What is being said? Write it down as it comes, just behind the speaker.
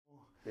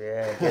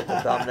Yeah, get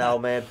the thumbnail,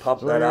 man.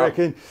 Pump What that do you up.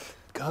 reckon?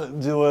 Gotta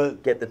do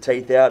it. Get the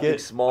teeth out,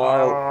 big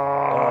smile.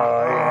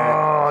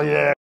 Oh,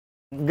 yeah.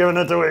 I'm giving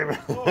it to him.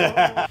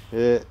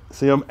 Yeah,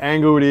 see, I'm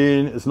angled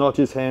in. It's not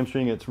just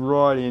hamstring, it's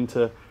right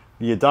into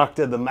the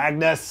adductor, the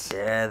magnus.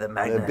 Yeah, the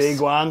magnus. The big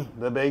one,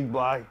 the big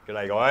bloke.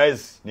 G'day,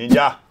 guys.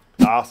 Ninja,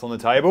 Darcy on the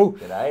table.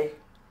 G'day.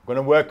 We're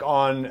going to work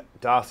on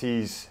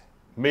Darcy's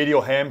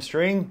medial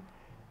hamstring,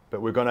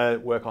 but we're going to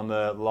work on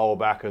the lower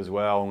back as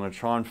well. I'm going to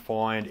try and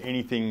find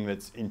anything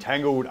that's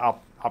entangled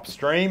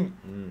upstream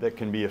that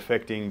can be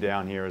affecting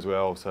down here as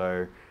well.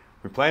 So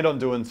we planned on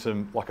doing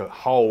like a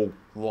whole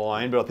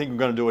line, but I think we're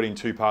going to do it in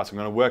two parts. I'm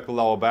going to work the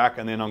lower back,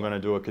 and then I'm going to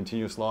do a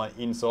continuous line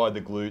inside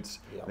the glutes,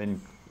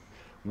 then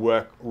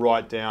work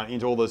right down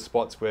into all those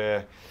spots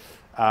where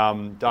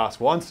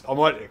Darcy wants. I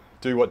might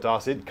do what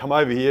Darcy said. Come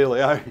over here,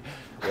 Leo.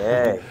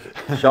 Yeah,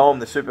 show them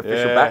the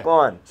superficial back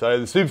line. So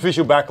the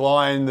superficial back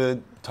line,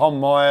 the Tom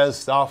Myers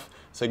stuff,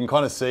 so you can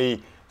kind of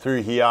see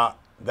through here,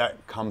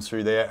 that comes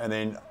through there, and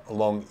then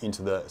along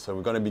into the, so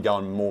we're going to be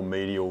going more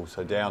medial,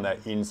 so down that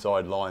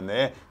inside line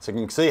there. So you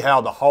can see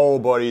how the whole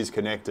body is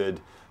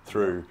connected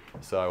through.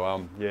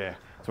 So yeah.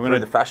 So we're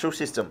going to the fascial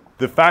system.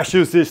 The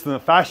fascial system, the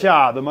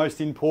fascia, the most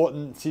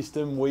important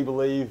system we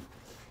believe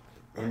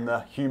in the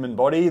human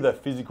body, the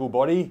physical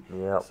body.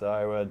 Yep.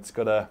 So it's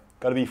got to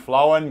be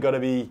flowing, got to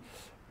be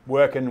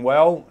working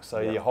well. So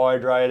you're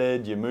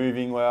hydrated, you're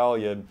moving well,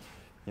 you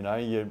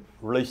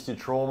released your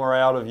trauma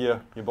out of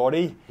your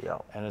body,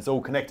 and it's all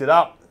connected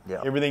up.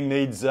 Yep. Everything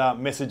needs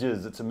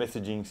messages. It's a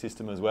messaging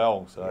system as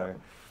well. So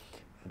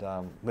it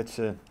lets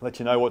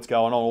you know what's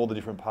going on. All the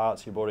different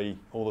parts of your body,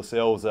 all the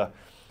cells are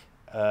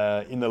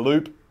in the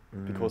loop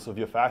because of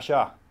your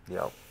fascia.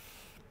 Yep.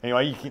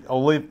 Anyway,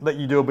 I'll let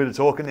you do a bit of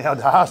talking now,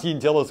 Darcy. You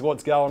can tell us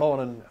what's going on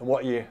and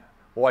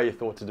why you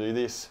thought to do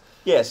this.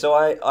 Yeah, so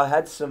I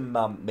had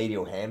some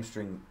medial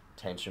hamstring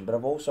tension, but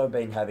I've also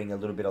been having a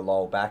little bit of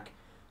lower back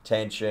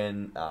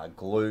tension,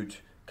 glute,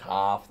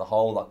 calf, the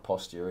whole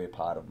posterior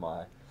part of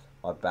my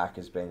back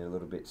has been a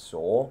little bit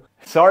sore.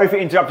 Sorry for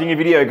interrupting your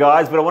video,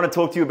 guys, but I want to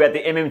talk to you about the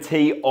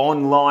MMT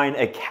Online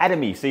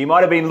Academy. So you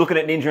might have been looking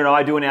at Ninja and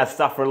I doing our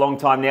stuff for a long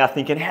time now,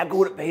 thinking, how good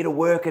would it be to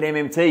work at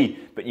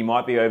MMT? But you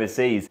might be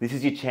overseas. This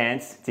is your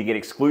chance to get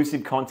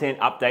exclusive content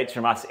updates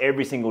from us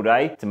every single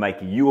day to make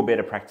you a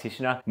better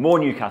practitioner, more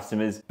new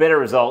customers, better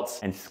results,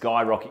 and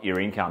skyrocket your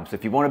income. So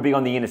if you want to be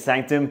on the inner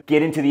sanctum,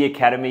 get into the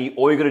academy.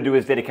 All you got to do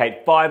is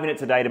dedicate 5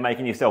 minutes a day to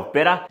making yourself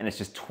better, and it's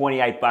just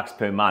 28 bucks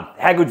per month.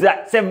 How good's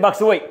that?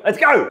 $7 a week. Let's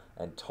go!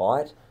 And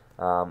tight.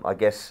 I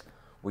guess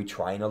we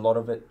train a lot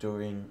of it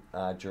during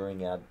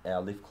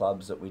our lift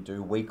clubs that we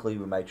do weekly.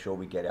 We make sure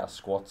we get our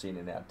squats in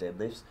and our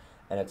deadlifts,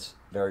 and it's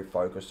very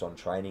focused on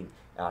training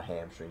our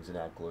hamstrings and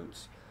our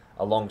glutes.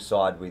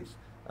 Alongside with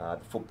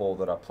the football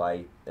that I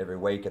play every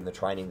week and the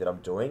training that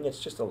I'm doing, it's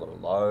just a lot of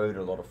load,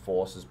 a lot of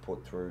forces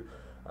put through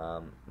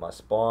my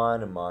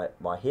spine and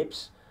my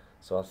hips.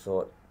 So I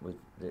thought with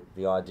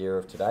the idea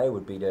of today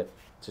would be to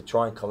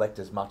try and collect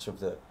as much of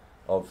the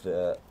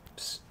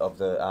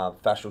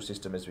fascial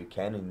system as we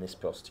can in this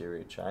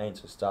posterior chain.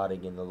 So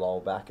starting in the lower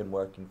back and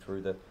working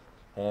through the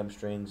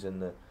hamstrings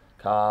and the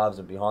calves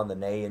and behind the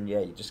knee, and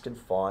you just can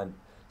find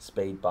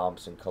speed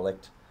bumps and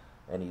collect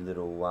any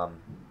little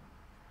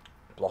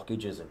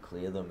blockages and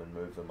clear them and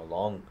move them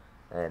along.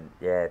 And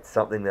it's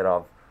something that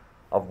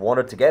I've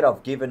wanted to get.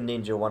 I've given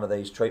Ninja one of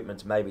these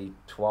treatments maybe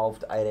 12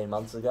 to 18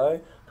 months ago.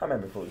 I can't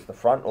remember if it was the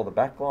front or the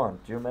back line.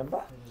 Do you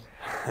remember?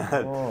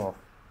 Oh.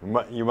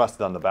 You must have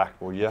done the back,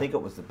 well, yeah. I think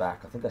it was the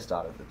back. I think I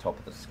started at the top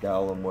of the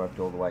skull and worked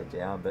all the way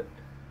down, but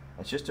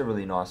it's just a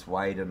really nice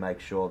way to make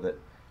sure that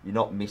you're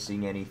not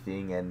missing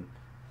anything and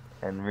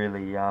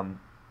really,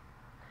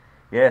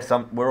 as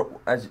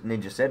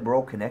Ninja said, we're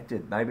all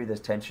connected. Maybe there's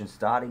tension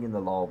starting in the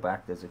lower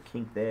back. There's a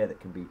kink there that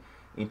can be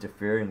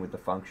interfering with the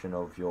function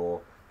of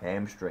your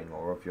hamstring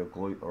or of your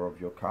glute or of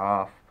your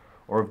calf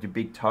or of your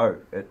big toe.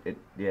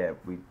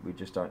 We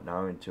just don't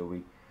know until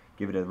we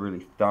give it a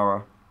really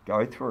thorough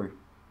go through.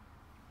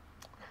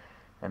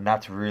 And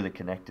that's really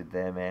connected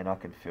there, man. I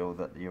can feel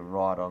that you're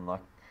right on the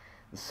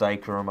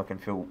sacrum. I can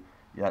feel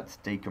that's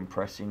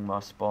decompressing my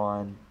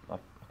spine. I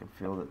can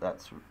feel that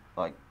that's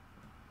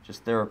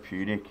just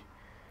therapeutic.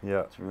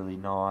 Yeah. It's really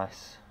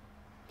nice.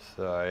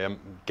 So I'm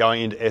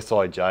going into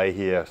SIJ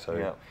here.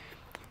 So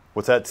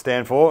what's that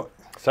stand for?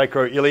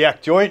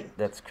 Sacroiliac joint?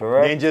 That's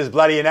correct. Ninja's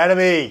bloody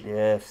anatomy.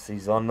 Yes,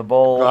 he's on the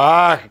ball.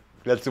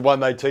 That's the one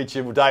they teach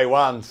you day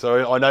one.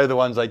 So I know the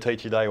ones they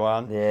teach you day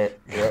one. Yeah.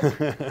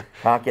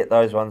 Can't get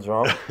those ones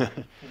wrong.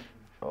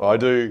 I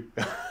do.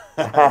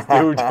 I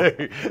still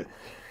do.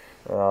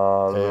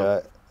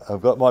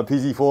 I've got my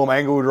pisiform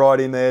angled right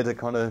in there to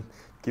kind of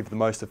give the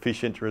most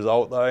efficient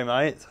result though,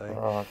 mate.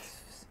 So.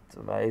 It's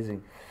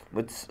amazing.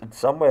 It's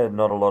somewhere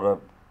not a lot of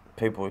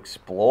people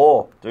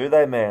explore, do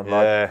they, man?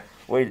 Yeah.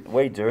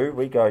 We do.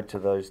 We go to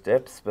those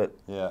depths, but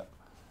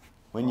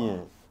when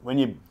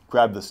you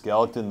grab the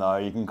skeleton though,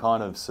 you can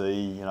kind of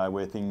see,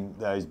 where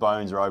those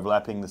bones are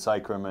overlapping, the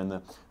sacrum and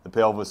the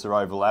pelvis are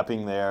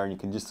overlapping there, and you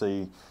can just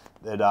see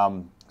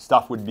that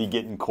stuff would be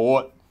getting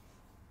caught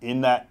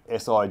in that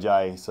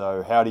SIJ.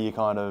 So how do you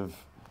kind of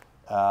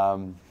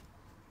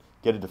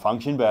get it to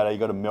function better? You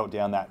got to melt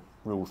down that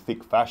real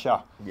thick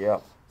fascia. Yeah.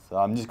 So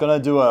I'm just going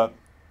to do a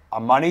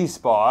money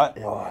spot,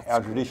 Oh,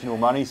 our traditional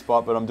money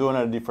spot, but I'm doing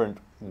it a different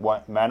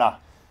manner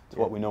to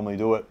what we normally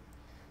do it.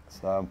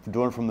 So I'm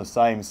doing it from the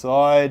same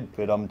side,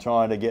 but I'm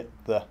trying to get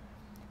the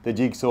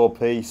jigsaw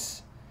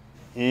piece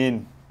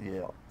in.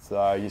 Yeah.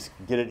 So you just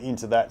get it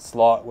into that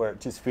slot where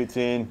it just fits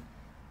in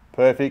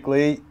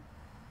perfectly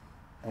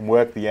and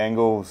work the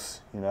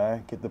angles, you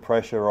know, get the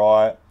pressure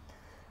right.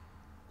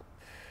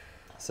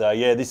 So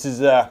yeah, this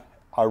is a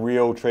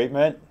real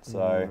treatment.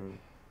 So I'm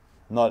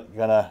not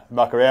gonna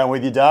muck around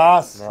with you,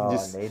 Darce. No,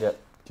 I need it.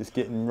 Just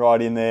getting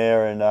right in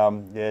there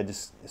and yeah,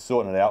 just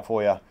sorting it out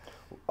for you.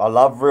 I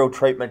love real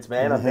treatments,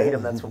 man. I need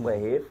them. That's what we're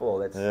here for.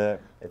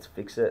 Let's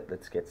fix it.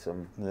 Let's get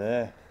some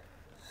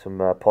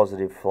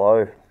positive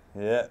flow.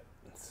 Yeah.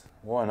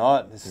 Why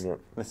not?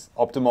 Let's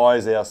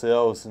optimise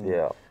ourselves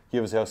and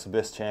give ourselves the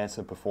best chance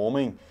of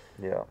performing.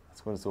 Yeah.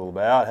 That's what it's all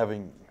about.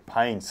 Having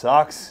pain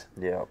sucks.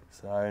 Yeah.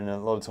 So and a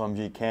lot of times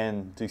you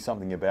can do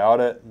something about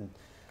it. And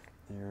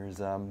there is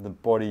the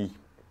body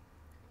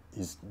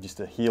is just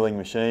a healing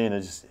machine.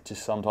 It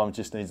just sometimes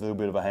just needs a little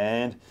bit of a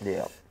hand.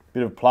 Yeah.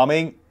 Bit of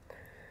plumbing.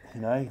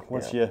 You know,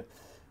 once you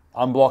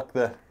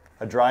unblock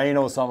a drain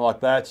or something like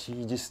that,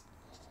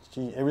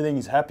 everything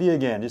is happy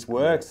again. Just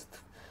works.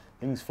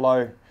 Things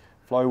flow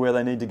where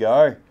they need to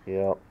go.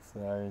 Yeah.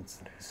 So it's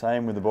the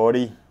same with the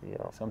body.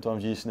 Yeah.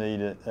 Sometimes you just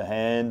need a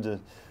hand to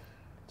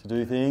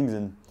do things,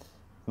 and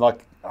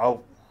like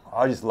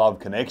I just love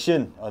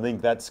connection. I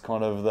think that's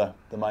kind of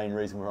the main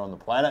reason we're on the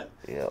planet.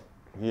 Yeah.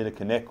 We're here to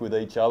connect with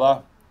each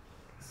other.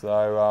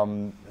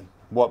 So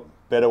what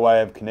better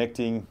way of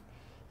connecting,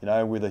 you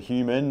know, with a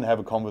human, have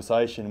a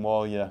conversation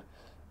while you're,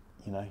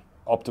 you know,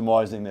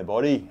 optimizing their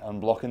body,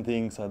 unblocking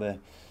things so they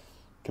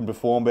can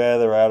perform better,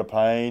 they're out of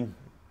pain.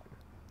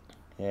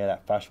 Yeah,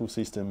 that fascial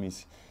system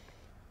is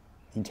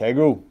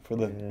integral for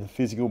the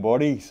physical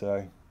body,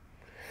 so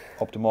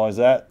optimize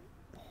that.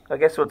 I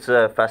guess what's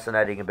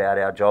fascinating about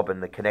our job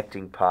and the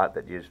connecting part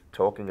that you're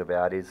talking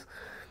about is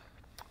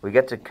we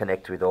get to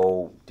connect with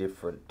all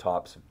different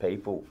types of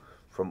people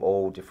from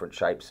all different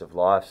shapes of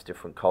life,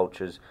 different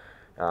cultures,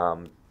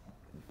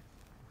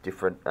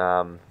 different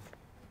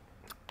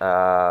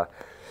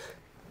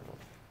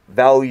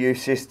value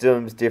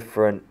systems,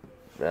 different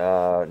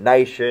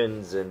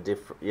nations, and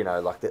different, you know,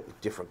 like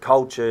different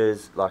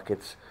cultures. Like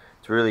it's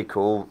really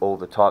cool, all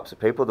the types of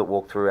people that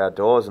walk through our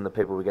doors and the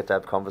people we get to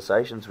have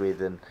conversations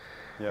with, and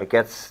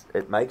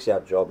it makes our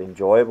job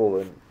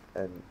enjoyable,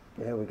 and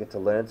yeah, we get to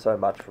learn so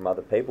much from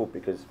other people,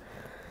 because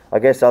I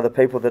guess other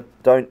people that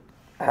don't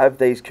have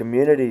these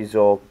communities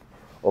or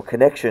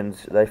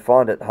connections, they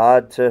find it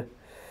hard to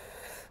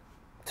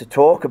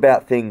talk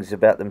about things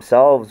about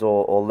themselves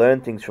or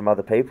learn things from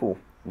other people.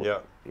 Yeah.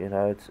 You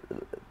know,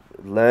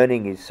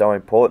 learning is so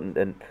important,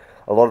 and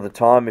a lot of the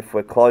time, if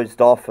we're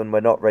closed off and we're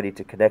not ready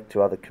to connect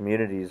to other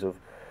communities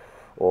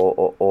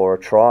or a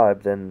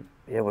tribe, then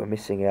yeah, we're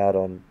missing out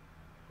on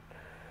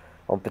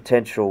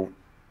potential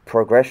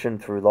progression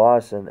through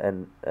life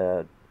and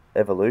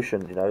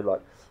evolution. You know,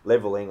 like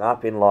leveling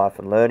up in life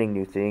and learning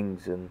new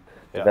things and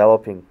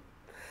developing.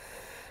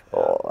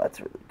 Oh, that's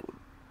really good.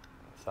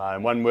 So,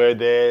 in one word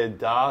there,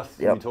 Darth,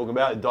 you're talking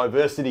about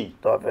diversity.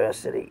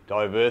 Diversity.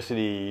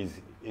 Diversity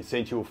is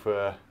essential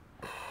for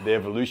the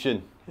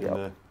evolution,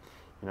 and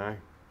you know,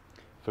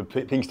 for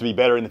things to be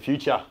better in the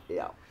future.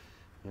 Yeah.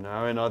 You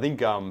know, and I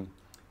think I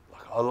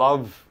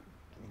love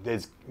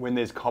when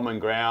there's common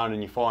ground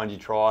and you find your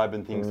tribe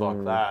and things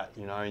like that.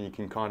 You know, and you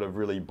can kind of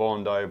really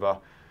bond over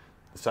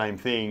the same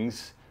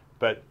things.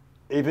 But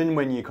even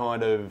when you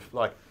kind of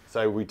like,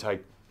 say we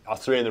take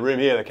us three in the room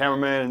here, the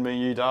cameraman and me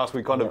and you, Darcy,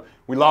 we kind of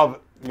we love,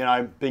 you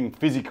know, being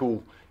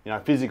physical. You know,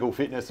 physical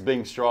fitness,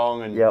 being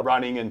strong and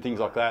running and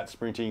things like that,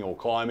 sprinting or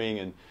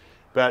climbing,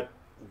 but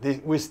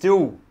we're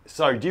still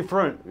so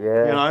different.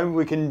 Yeah. You know,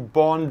 we can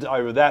bond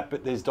over that,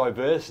 but there's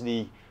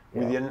diversity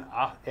within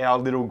our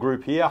little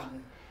group here.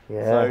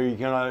 Yeah. So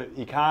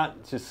you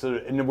can't just sort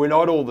of, and we're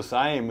not all the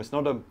same. It's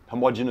not a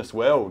homogenous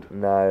world.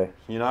 No.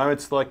 You know,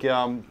 it's like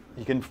you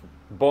can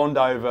bond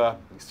over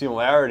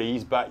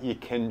similarities, but you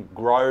can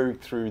grow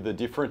through the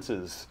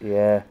differences.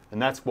 Yeah.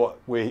 And that's what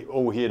we're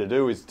all here to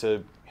do, is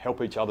to help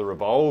each other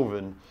evolve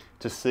and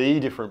to see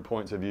different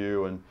points of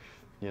view. And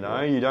you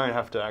know, you don't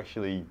have to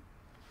actually,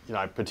 you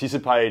know,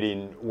 participate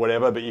in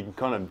whatever, but you can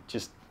kind of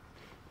just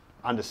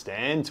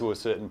understand to a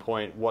certain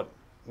point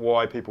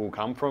why people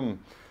come from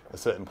a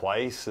certain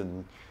place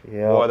and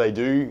why they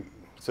do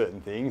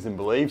certain things and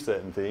believe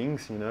certain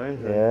things, you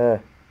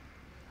know.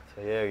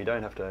 So yeah, you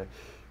don't have to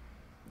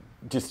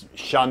just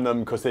shun them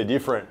because they're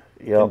different,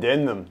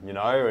 condemn them, you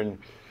know. And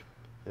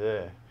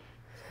I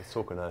was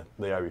talking to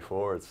Leo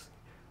before,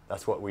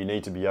 that's what we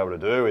need to be able to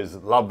do, is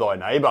love thy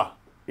neighbour.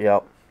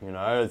 Yep. You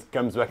know, it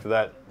comes back to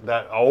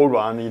that old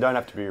one. You don't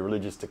have to be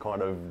religious to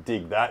kind of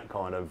dig that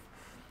kind of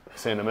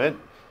sentiment.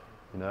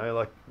 You know,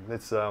 like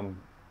let's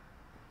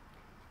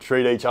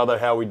treat each other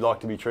how we'd like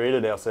to be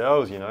treated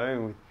ourselves. You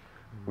know,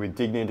 with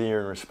dignity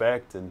and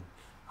respect and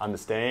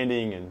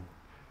understanding and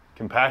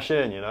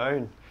compassion, you know,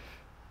 and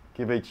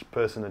give each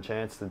person a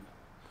chance to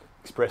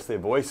express their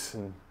voice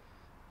and,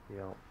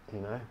 Yeah. you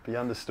know, be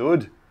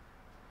understood.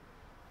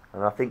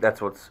 And I think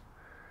that's what's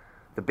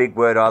the big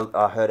word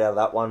I heard out of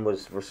that one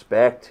was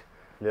respect.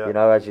 Yeah. You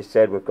know, as you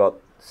said, we've got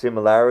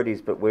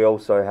similarities, but we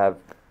also have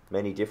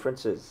many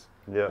differences.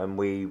 Yeah. And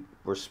we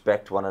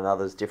respect one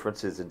another's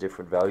differences and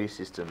different value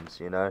systems,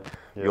 you know.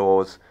 Yeah.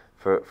 Yours,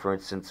 for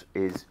instance,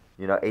 is,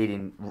 you know,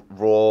 eating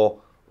raw,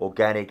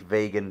 organic,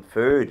 vegan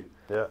food.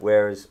 Yeah.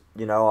 Whereas,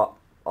 you know,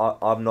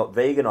 I'm not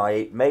vegan, I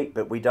eat meat,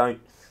 but we don't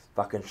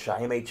fucking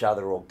shame each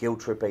other or guilt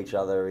trip each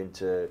other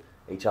into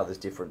each other's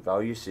different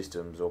value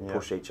systems or Yeah.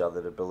 push each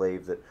other to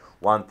believe that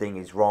one thing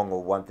is wrong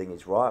or one thing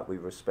is right. We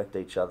respect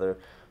each other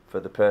for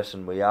the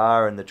person we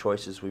are and the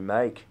choices we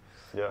make.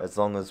 Yeah. As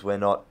long as we're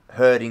not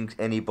hurting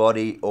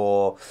anybody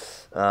or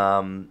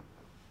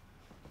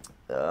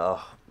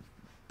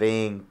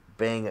being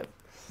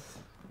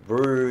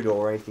rude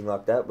or anything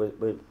like that,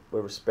 we're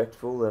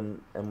respectful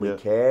and we Yeah.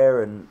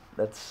 care, and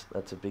that's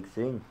a big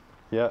thing.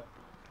 Yeah.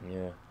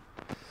 Yeah.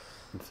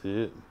 That's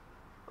it.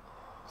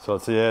 So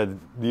it's, yeah,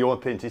 the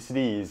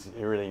authenticity is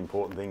a really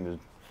important thing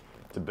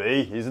to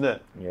be, isn't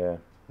it? Yeah.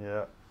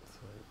 Yeah.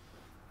 So,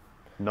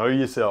 know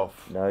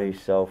yourself. Know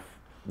yourself.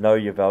 Know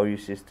your value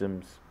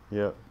systems.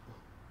 Yeah.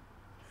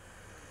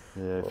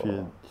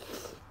 Yeah.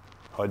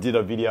 I did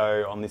a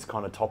video on this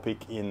kind of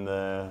topic in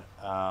the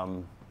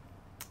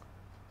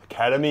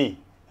Academy,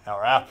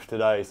 our app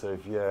today. So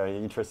if you're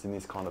interested in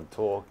this kind of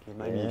talk,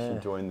 maybe you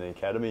should join the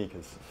Academy,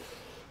 because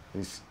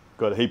it's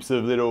got heaps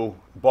of little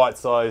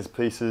bite-sized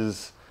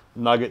pieces,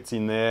 nuggets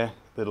in there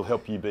that'll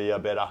help you be a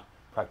better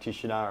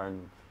practitioner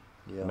and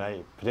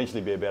may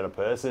potentially be a better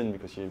person,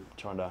 because you're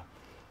trying to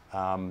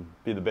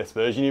be the best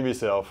version of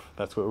yourself.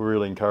 That's what we're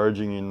really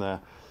encouraging in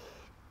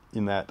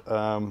that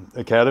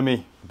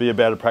academy. Be a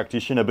better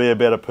practitioner, be a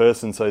better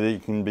person, so that you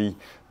can be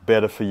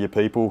better for your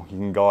people. You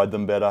can guide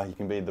them better. You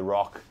can be the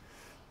rock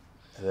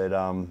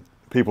that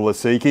people are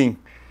seeking.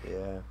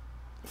 Yeah.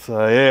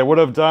 So yeah, what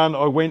I've done,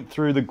 I went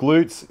through the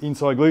glutes,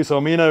 inside glutes. So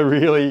I'm in a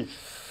really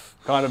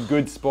kind of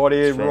good spot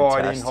here,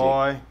 right in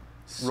high.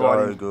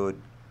 So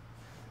good.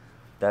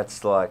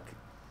 That's like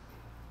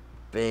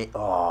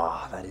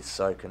that is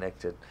so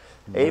connected.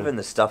 Yeah. Even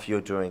the stuff you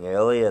were doing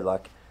earlier,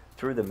 like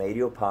through the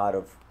medial part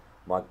of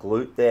my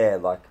glute there,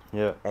 like,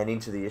 and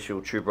into the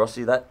ischial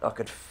tuberosity, that I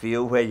could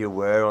feel where you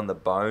were on the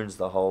bones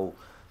the whole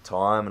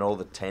time and all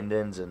the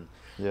tendons, and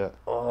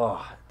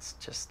it's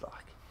just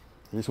like,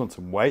 you just want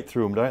some weight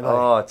through them, don't they?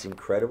 Oh, it's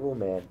incredible,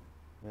 man.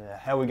 Yeah.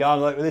 How we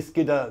going? Like, let's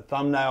get a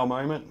thumbnail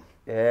moment.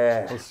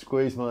 Yeah. I'll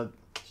squeeze my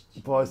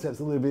biceps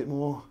a little bit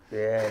more.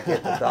 Yeah,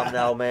 get the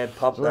thumbnail, man.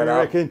 Pump So that I up.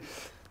 reckon.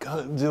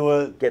 Go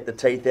do it. Get the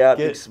teeth out,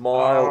 big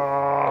smile.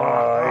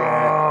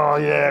 Oh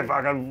yeah,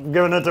 fucking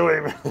giving it to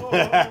him.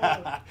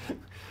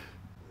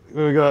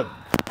 We got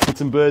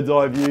some bird's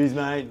eye views,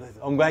 mate.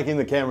 I'm making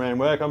the cameraman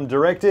work. I'm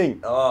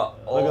directing.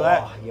 Look at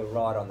that. You're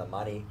right on the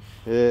money.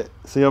 Yeah.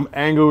 See, I'm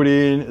angled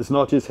in. It's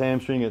not just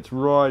hamstring. It's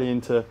right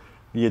into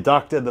the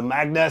adductor, the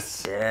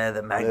magnus. Yeah,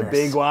 the magnus. The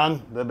big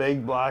one. The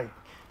big bloke.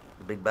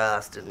 The big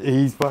bastard.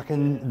 He's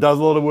fucking does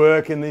a lot of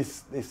work in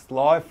this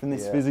life, in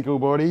this physical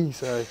body.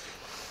 So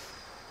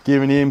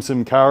giving him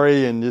some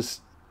curry and just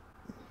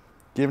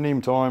giving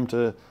him time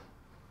to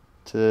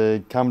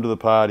come to the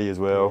party as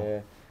well.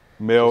 Yeah.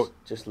 Melt.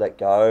 Just let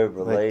go,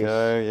 release. Let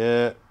go,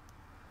 yeah.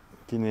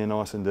 Get in there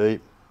nice and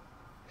deep.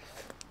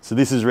 So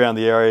this is around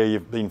the area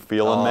you've been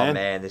feeling, man. Oh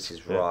man, this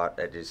is right.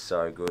 That is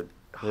so good.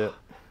 Yeah.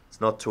 It's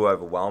not too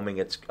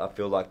overwhelming. I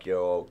feel like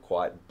you're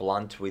quite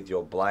blunt with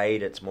your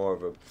blade. It's more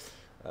of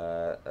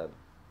a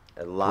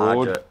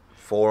larger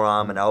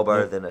forearm and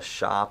elbow than a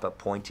sharper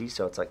pointy,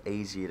 so it's like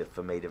easier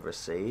for me to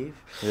receive.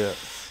 Yeah.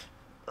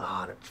 Oh,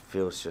 and it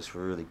feels just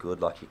really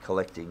good. Like you're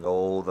collecting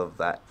all of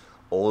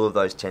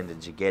those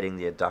tendons. You're getting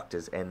the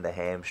adductors and the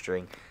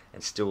hamstring,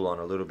 and still on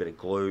a little bit of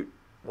glute,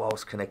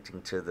 whilst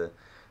connecting to the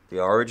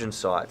origin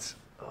sites.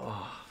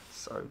 Oh,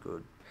 so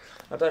good.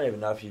 I don't even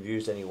know if you've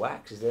used any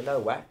wax. Is there no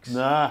wax?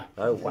 Nah.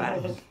 No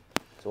wax.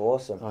 It's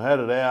awesome. I had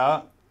it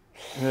out.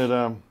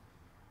 Don't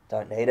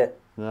need it.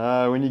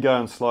 No, when you're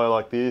going slow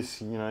like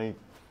this, you know,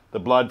 the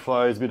blood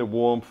flows, a bit of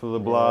warmth for the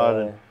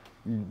blood,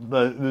 and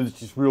there's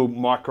just real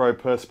micro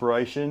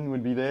perspiration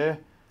would be there.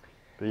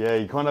 But yeah,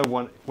 you kind of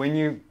want, when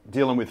you're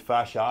dealing with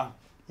fascia,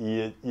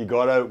 you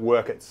got to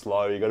work it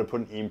slow. You got to put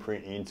an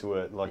imprint into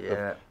it. Like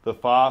the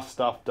fast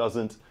stuff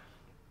doesn't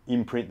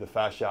imprint the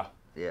fascia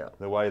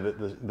the way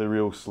that the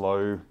real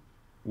slow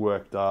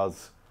work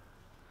does.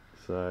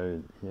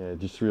 So yeah, it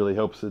just really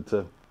helps it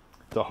to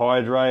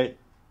hydrate,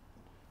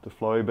 to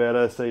flow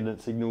better,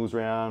 signals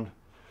round.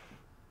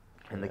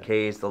 And the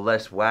key is the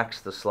less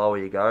wax, the slower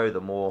you go.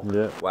 The more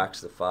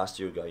wax, the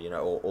faster you go. You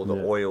know, or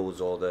the oils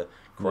or the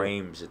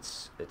creams.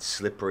 It's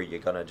slippery. You're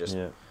gonna just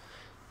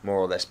more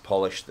or less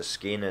polish the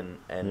skin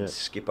and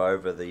skip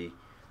over the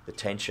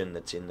tension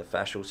that's in the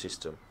fascial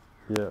system.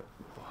 Yeah.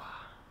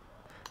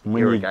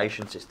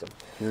 Irrigation system.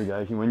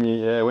 Irrigation. When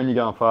you're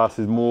going fast,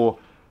 there's more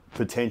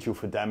potential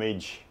for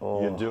damage.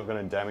 Oh. You're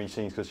going to damage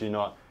things because you're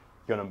not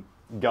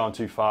going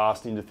too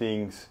fast into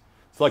things.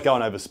 It's like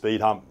going over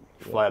speed hump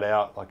flat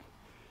out. Like,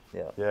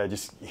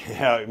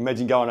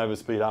 imagine going over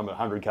speed hump at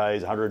 100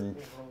 k's,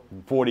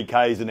 140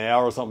 k's an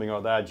hour or something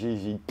like that.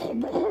 Geez,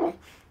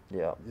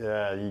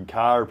 your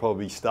car would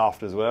probably be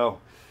stuffed as well.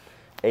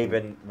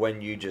 Even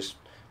when you just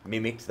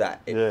mimicked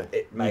that,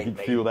 it made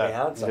me feel that.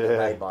 bounce. Like it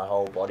made my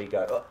whole body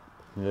go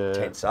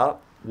tense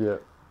up. Yeah.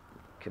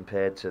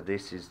 Compared to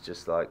this is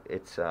just like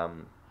it's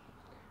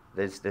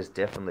there's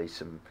definitely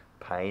some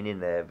pain in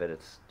there, but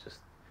it's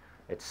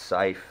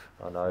safe.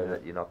 I know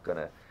that you're not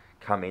gonna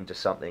come into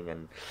something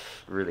and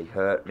really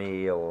hurt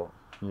me or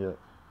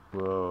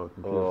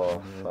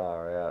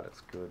far out.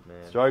 It's good,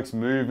 man. Stroke's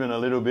moving a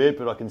little bit,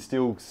 but I can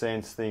still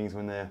sense things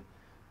when they're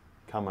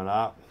coming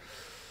up.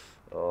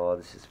 Oh,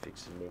 this is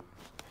fixing me.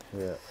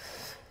 Yeah.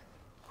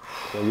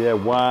 So yeah,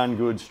 one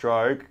good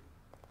stroke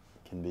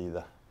can be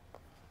the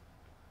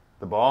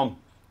bomb.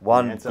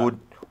 One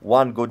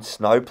good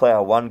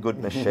snowplow, one good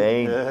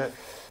machine.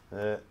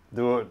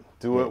 Do it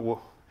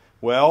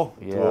well.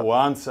 Yeah. Do it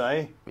once,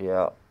 eh?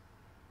 Yeah.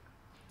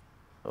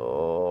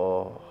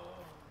 Oh.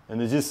 And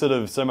there's just sort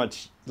of so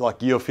much,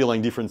 like you're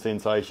feeling different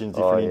sensations,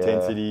 different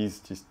intensities,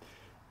 just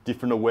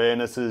different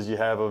awarenesses you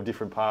have of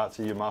different parts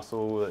of your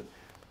muscle that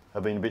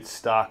have been a bit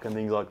stuck and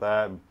things like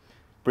that.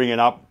 Bringing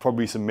up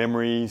probably some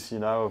memories,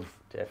 of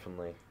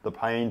Definitely. the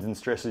pains and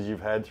stresses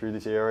you've had through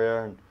this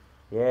area. And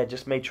yeah,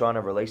 just me trying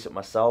to release it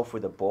myself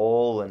with a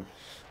ball, and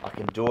I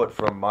can do it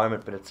for a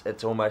moment, but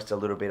it's almost a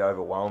little bit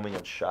overwhelming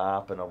and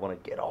sharp, and I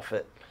want to get off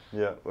it.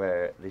 Yeah.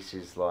 Where this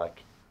is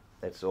like,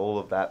 it's all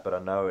of that, but I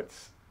know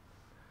it's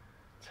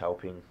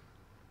helping.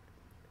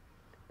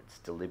 It's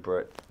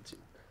deliberate. It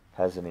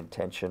has an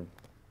intention.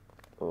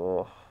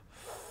 Oh.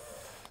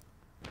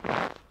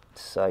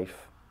 It's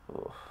safe.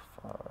 Oh,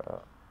 far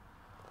out.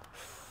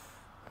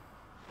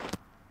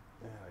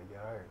 There we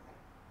go.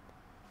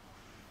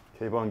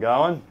 Keep on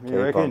going,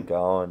 you reckon? Keep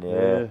on going,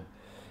 yeah.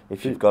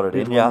 If you've got it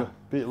in ya. you.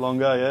 Bit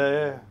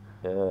longer,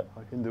 Yeah.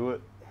 I can do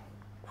it.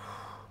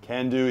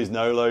 Can do is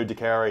no load to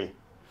carry.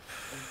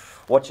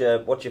 What's your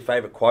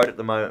favourite quote at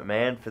the moment,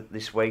 man, for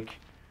this week?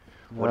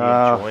 What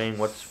are you enjoying?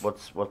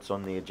 What's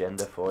on the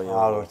agenda for you?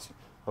 I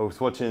was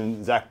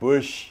watching Zach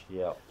Bush.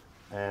 Yeah.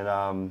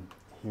 And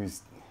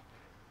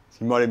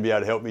he might even be able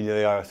to help me.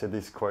 I said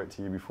this quote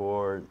to you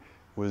before. It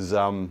was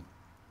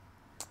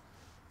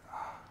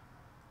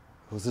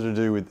to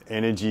do with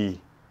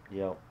energy.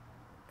 Yeah.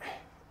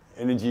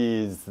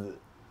 Energy is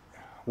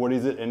what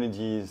is it?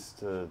 Energy is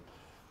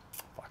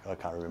I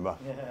can't remember.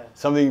 Yeah.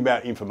 Something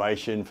about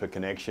information for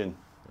connection.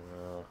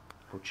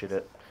 Butchered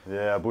it.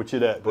 Yeah, I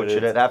butchered it.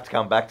 Butchered it. I have to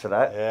come back to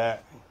that. Yeah,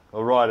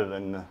 I'll write it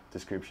in the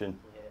description.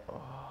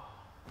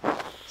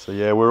 Yeah. So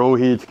yeah, we're all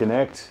here to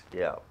connect.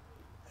 Yeah.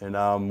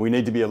 And we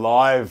need to be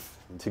alive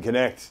to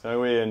connect,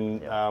 don't we?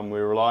 And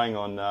we're relying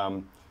on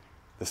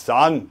the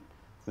sun.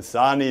 The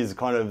sun is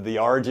kind of the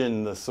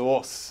origin, the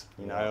source,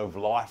 of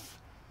life.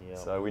 Yeah.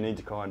 So we need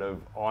to kind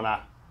of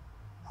honour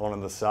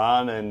the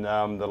sun and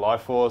the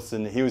life force.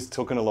 And he was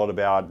talking a lot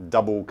about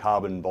double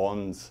carbon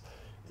bonds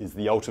is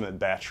the ultimate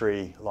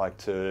battery,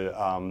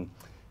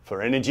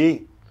 for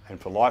energy and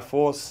for life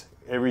force.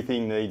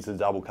 Everything needs the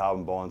double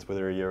carbon bonds,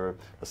 whether you're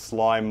a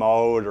slime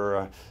mold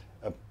or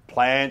a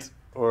plant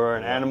or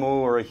an animal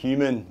or a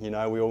human.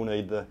 We all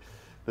need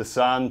the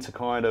sun to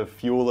kind of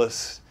fuel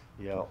us,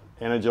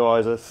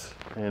 energize us,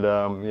 and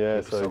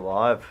keep us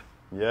alive.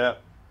 Yeah,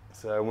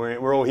 so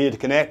we're all here to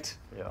connect.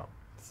 Yeah.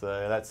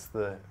 So that's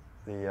the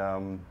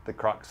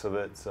crux of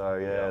it. So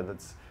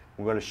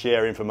we're going to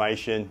share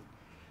information,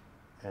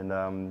 and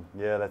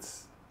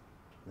that's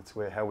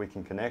how we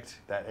can connect.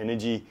 That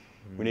energy,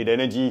 we need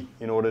energy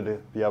in order to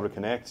be able to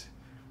connect,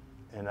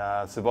 and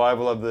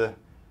survival of the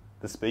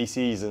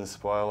species and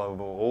survival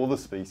of all the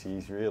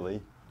species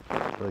really.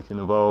 They can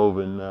evolve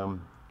and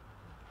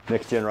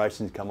next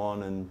generations come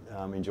on and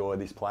enjoy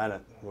this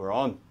planet we're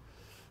on.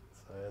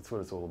 So that's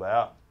what it's all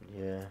about.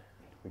 Yeah.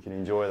 We can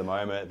enjoy the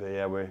moment,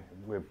 but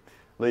we're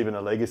leaving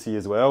a legacy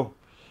as well.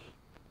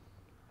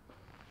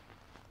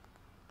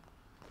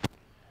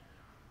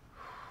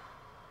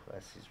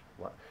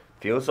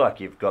 Feels like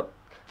you've got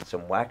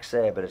some wax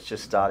there, but it's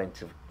just starting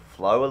to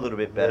flow a little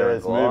bit better. Yeah,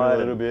 it's moving a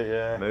little bit,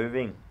 yeah.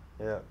 Moving.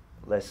 Yeah.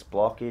 Less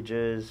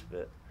blockages,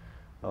 but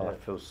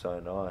it feels so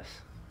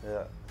nice.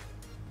 Yeah.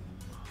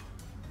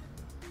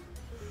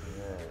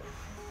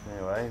 Yeah.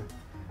 Anyway,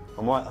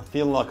 I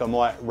feel like I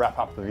might wrap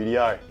up the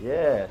video.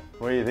 Yeah.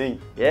 What do you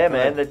think? Yeah,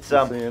 man. Let's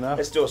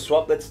do a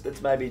swap.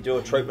 Let's maybe do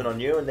a treatment on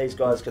you, and these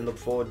guys can look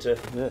forward to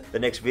the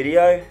next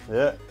video.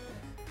 Yeah.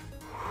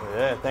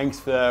 Yeah. Thanks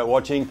for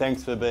watching.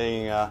 Thanks for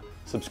being a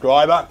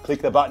subscriber.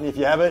 Click the button if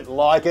you haven't.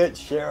 Like it.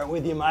 Share it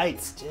with your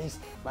mates. Jeez,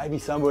 maybe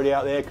somebody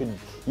out there could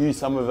use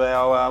some of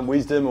our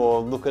wisdom, or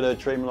look at a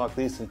treatment like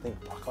this and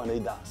think, fuck, I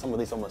need some of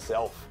this on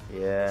myself.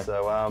 Yeah.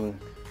 So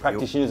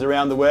practitioners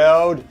around the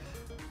world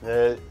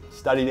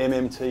studied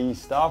MMT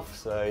stuff.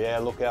 So yeah,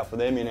 look out for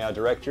them in our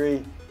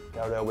directory.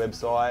 Go to our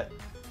website.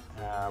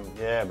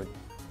 But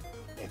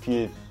if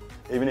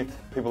even if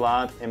people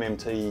aren't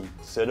MMT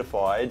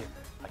certified,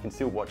 they can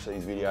still watch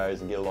these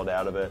videos and get a lot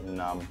out of it,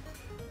 and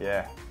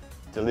yeah,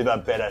 deliver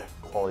better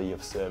quality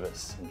of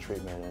service and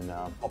treatment, and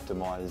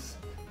optimize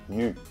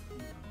you.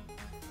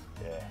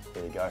 Yeah,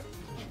 there you go.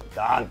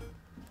 Done.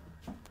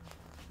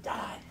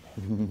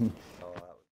 Done.